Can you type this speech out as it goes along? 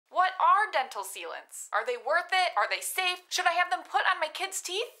dental sealants? Are they worth it? Are they safe? Should I have them put on my kids'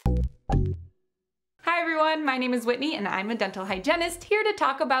 teeth? Hi everyone, my name is Whitney and I'm a dental hygienist here to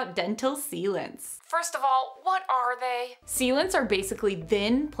talk about dental sealants. First of all, what are they? Sealants are basically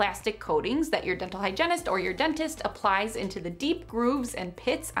thin plastic coatings that your dental hygienist or your dentist applies into the deep grooves and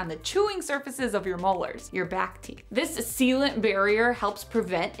pits on the chewing surfaces of your molars, your back teeth. This sealant barrier helps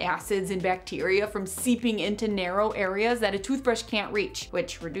prevent acids and bacteria from seeping into narrow areas that a toothbrush can't reach,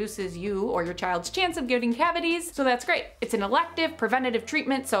 which reduces you or your child's chance of getting cavities, so that's great. It's an elective, preventative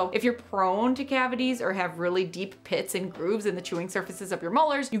treatment, so if you're prone to cavities or have really deep pits and grooves in the chewing surfaces of your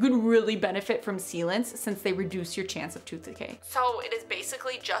molars, you could really benefit from sealants since they reduce your chance of tooth decay. So it is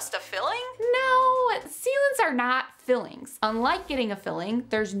basically just a filling? No, sealants are not fillings. Unlike getting a filling,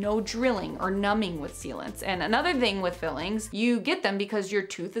 there's no drilling or numbing with sealants. And another thing with fillings, you get them because your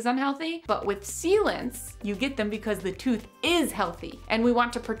tooth is unhealthy, but with sealants, you get them because the tooth is healthy. And we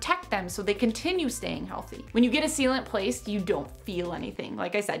want to protect them so they continue staying healthy. When you get a sealant placed, you don't feel anything.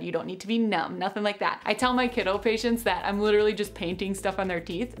 Like I said, you don't need to be numb, nothing like that. I tell my kiddo patients that I'm literally just painting stuff on their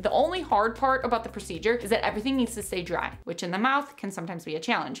teeth. The only hard part about the procedure is that everything needs to stay dry, which in the mouth can sometimes be a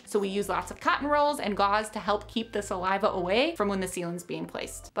challenge. So we use lots of cotton rolls and gauze to help keep the saliva away from when the sealant's being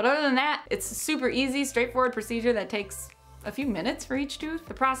placed. But other than that, it's a super easy, straightforward procedure that takes a few minutes for each tooth.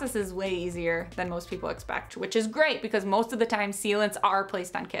 The process is way easier than most people expect, which is great because most of the time sealants are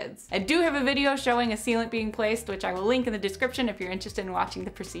placed on kids. I do have a video showing a sealant being placed, which I will link in the description if you're interested in watching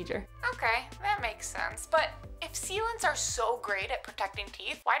the procedure. Okay, that makes sense. But if sealants are so great at protecting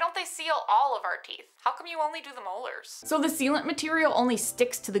teeth, why don't they seal all of our teeth? How come you only do the molars? So the sealant material only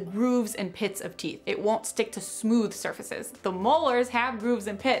sticks to the grooves and pits of teeth. It won't stick to smooth surfaces. The molars have grooves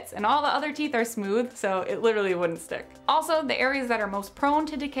and pits, and all the other teeth are smooth, so it literally wouldn't stick. Also, the areas that are most prone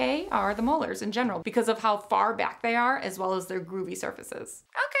to decay are the molars in general because of how far back they are as well as their groovy surfaces.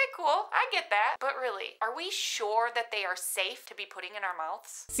 Okay, cool, I get that. But really, are we sure that they are safe to be putting in our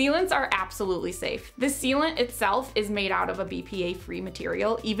mouths? Sealants are absolutely safe. The sealant itself is made out of a BPA-free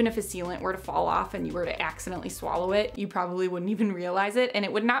material. Even if a sealant were to fall off and you were to accidentally swallow it, you probably wouldn't even realize it, and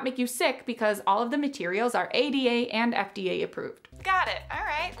it would not make you sick because all of the materials are ADA and FDA approved. Got it. All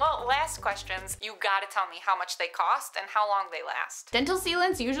right. Well, last questions. You gotta tell me how much they cost and how long they last. Dental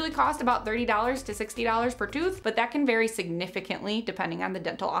sealants usually cost about $30 to $60 per tooth, but that can vary significantly depending on the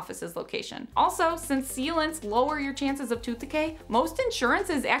dental office's location. Also, since sealants lower your chances of tooth decay, most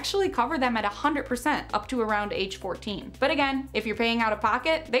insurances actually cover them at 100% up to around age 14. But again, if you're paying out of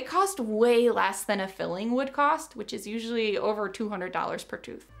pocket, they cost way less than a filling would cost, which is usually over $200 per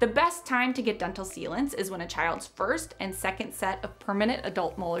tooth. The best time to get dental sealants is when a child's first and second set of permanent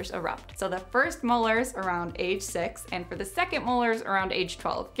adult molars erupt. So the first molars around age 6 and for the second molars around age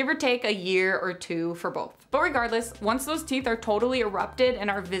 12, give or take a year or two for both. But regardless, once those teeth are totally erupted and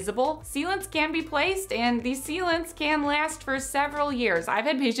are visible, sealants can be placed, and these sealants can last for several years. I've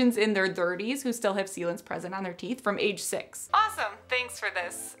had patients in their 30s who still have sealants present on their teeth from age 6. Awesome, thanks for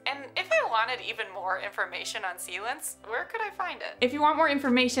this. And if I wanted even more information on sealants, where could I find it? If you want more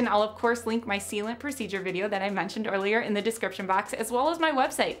information, I'll of course link my sealant procedure video that I mentioned earlier in the description box, as well as my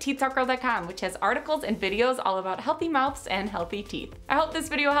website, teethtalkgirl.com, which has articles and videos all about healthy mouths and healthy teeth. I hope this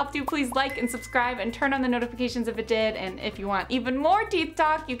video helped you. Please like and subscribe and turn on the notifications if it did. And if you want even more teeth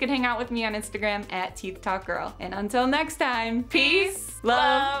talk, you can hang out with me on Instagram at teethtalkgirl. And until next time, peace,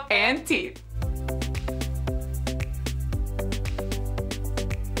 love, and teeth.